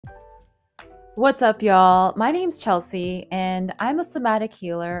What's up, y'all? My name's Chelsy, and I'm a somatic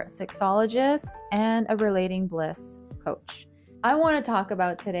healer, sexologist, and a relating bliss coach. I want to talk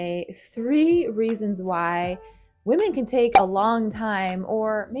about today 3 reasons why women can take a long time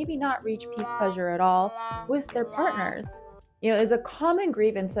or maybe not reach peak pleasure at all with their partners. It's a common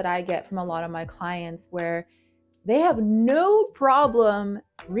grievance that I get from a lot of my clients where they have no problem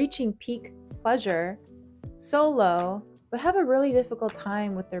reaching peak pleasure solo, but have a really difficult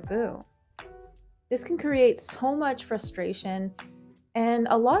time with their boo. This can create so much frustration and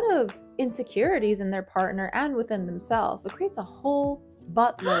a lot of insecurities in their partner and within themselves. It creates a whole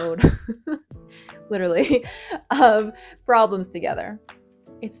buttload, literally, of problems together.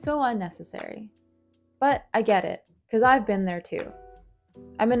 It's so unnecessary. But I get it, because I've been there too.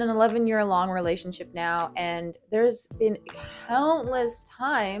 I'm in an 11-year-long relationship now, and there's been countless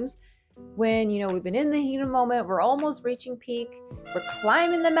times when, we've been in the heat of the moment, we're almost reaching peak, we're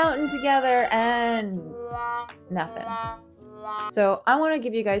climbing the mountain together, and nothing. So I want to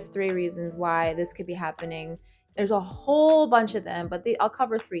give you guys 3 reasons why this could be happening. There's a whole bunch of them, but I'll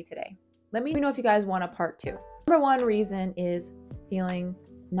cover 3 today. Let me know if you guys want a part 2. Number 1 reason is feeling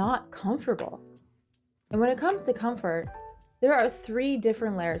not comfortable. And when it comes to comfort, there are 3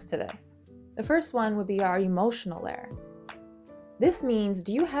 different layers to this. The first one would be our emotional layer. This means,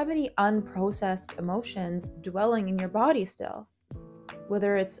 do you have any unprocessed emotions dwelling in your body still?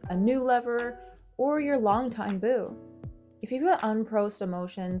 Whether it's a new lover or your longtime boo. If you've got unprocessed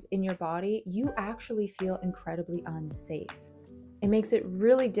emotions in your body, you actually feel incredibly unsafe. It makes it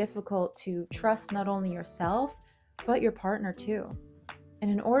really difficult to trust not only yourself, but your partner too.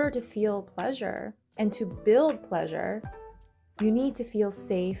 And in order to feel pleasure and to build pleasure, you need to feel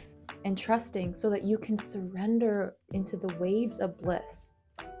safe and trusting so that you can surrender into the waves of bliss.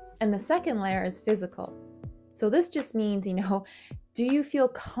 And the second layer is physical. So this just means, do you feel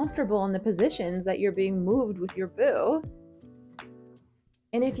comfortable in the positions that you're being moved with your boo?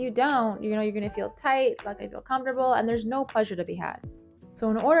 And if you don't, you're going to feel tight, it's not going to feel comfortable, and there's no pleasure to be had. So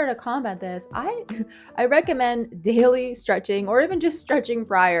in order to combat this, I recommend daily stretching or even just stretching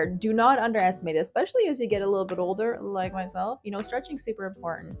prior. Do not underestimate it, especially as you get a little bit older, like myself. Stretching is super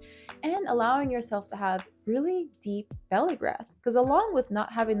important. And allowing yourself to have really deep belly breath. Because along with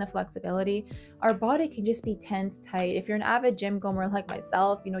not having the flexibility, our body can just be tense, tight. If you're an avid gym goer like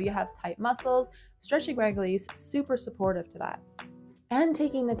myself, you have tight muscles. Stretching regularly is super supportive to that. And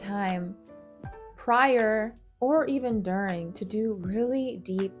taking the time prior or even during to do really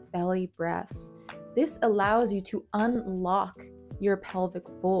deep belly breaths. This allows you to unlock your pelvic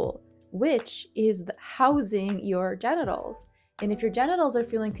bowl, which is housing your genitals. And if your genitals are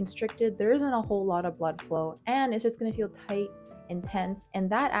feeling constricted, there isn't a whole lot of blood flow, and it's just going to feel tight and tense, and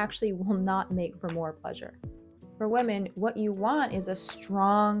that actually will not make for more pleasure. For women, what you want is a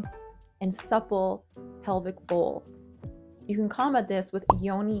strong and supple pelvic bowl. You can combat this with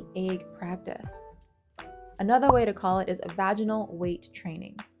yoni egg practice. Another way to call it is vaginal weight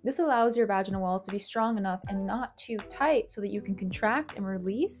training. This allows your vaginal walls to be strong enough and not too tight so that you can contract and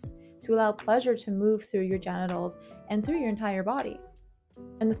release to allow pleasure to move through your genitals and through your entire body.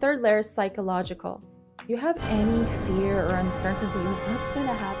 And the third layer is psychological. If you have any fear or uncertainty of what's going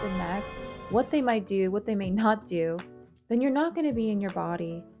to happen next, what they might do, what they may not do, then you're not going to be in your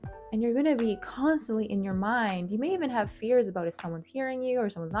body. And you're going to be constantly in your mind. You may even have fears about if someone's hearing you or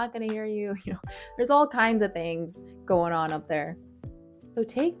someone's not going to hear you. There's all kinds of things going on up there. So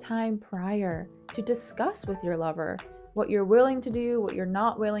take time prior to discuss with your lover what you're willing to do, what you're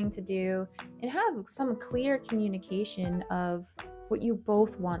not willing to do, and have some clear communication of what you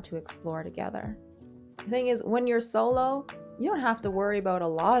both want to explore together. The thing is, when you're solo, you don't have to worry about a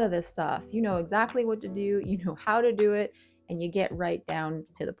lot of this stuff. You know exactly what to do, you know how to do it, and you get right down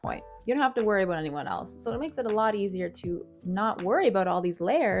to the point. You don't have to worry about anyone else. So it makes it a lot easier to not worry about all these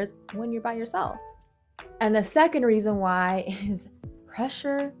layers when you're by yourself. And the second reason why is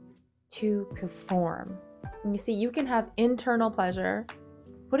pressure to perform. And you see, you can have internal pleasure,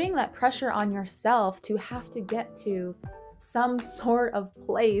 putting that pressure on yourself to have to get to some sort of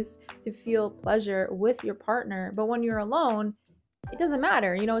place to feel pleasure with your partner. But when you're alone, it doesn't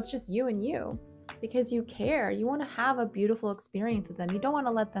matter. It's just you and you. Because you care. You want to have a beautiful experience with them. You don't want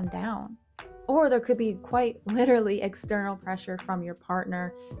to let them down. Or there could be quite literally external pressure from your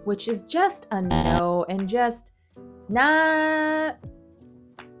partner, which is just a no and just not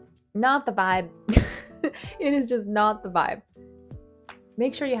the vibe. It is just not the vibe.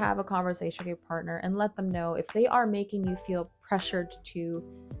 Make sure you have a conversation with your partner and let them know if they are making you feel pressured to,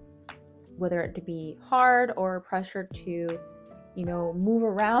 whether it to be hard or pressured to move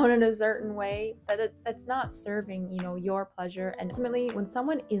around in a certain way, that's not serving, your pleasure. And ultimately, when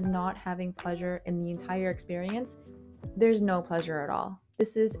someone is not having pleasure in the entire experience, there's no pleasure at all.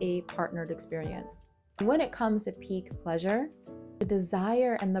 This is a partnered experience. When it comes to peak pleasure, the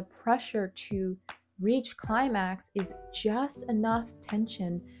desire and the pressure to reach climax is just enough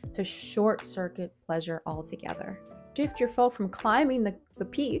tension to short circuit pleasure altogether. Shift your focus from climbing the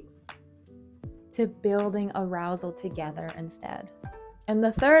peaks to building arousal together instead. And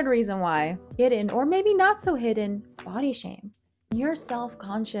the third reason why, hidden or maybe not so hidden, body shame. You're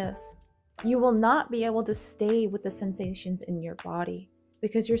self-conscious. You will not be able to stay with the sensations in your body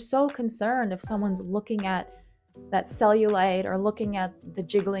because you're so concerned if someone's looking at that cellulite or looking at the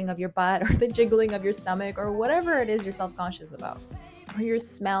jiggling of your butt or the jiggling of your stomach or whatever it is you're self-conscious about, or your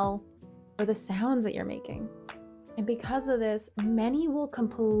smell or the sounds that you're making. And because of this, many will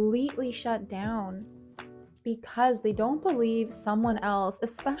completely shut down because they don't believe someone else,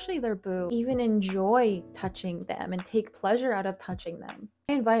 especially their boo, even enjoy touching them and take pleasure out of touching them.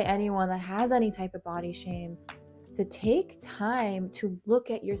 I invite anyone that has any type of body shame to take time to look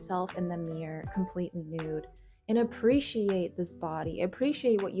at yourself in the mirror completely nude and appreciate this body,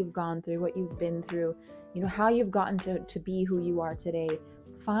 appreciate what you've gone through, what you've been through, how you've gotten to be who you are today.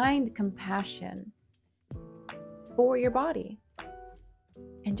 Find compassion for your body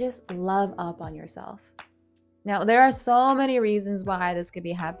and just love up on yourself. Now, there are so many reasons why this could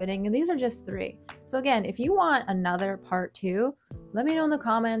be happening, and these are just 3. So again, if you want another part 2, let me know in the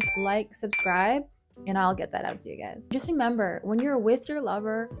comments, like, subscribe, and I'll get that out to you guys. Just remember, when you're with your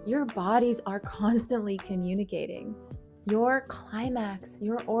lover, your bodies are constantly communicating. Your climax,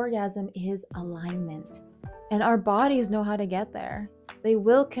 your orgasm is alignment. And our bodies know how to get there. They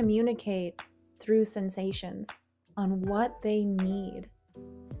will communicate through sensations on what they need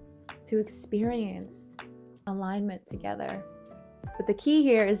to experience alignment together. But the key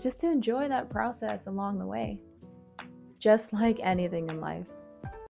here is just to enjoy that process along the way, just like anything in life.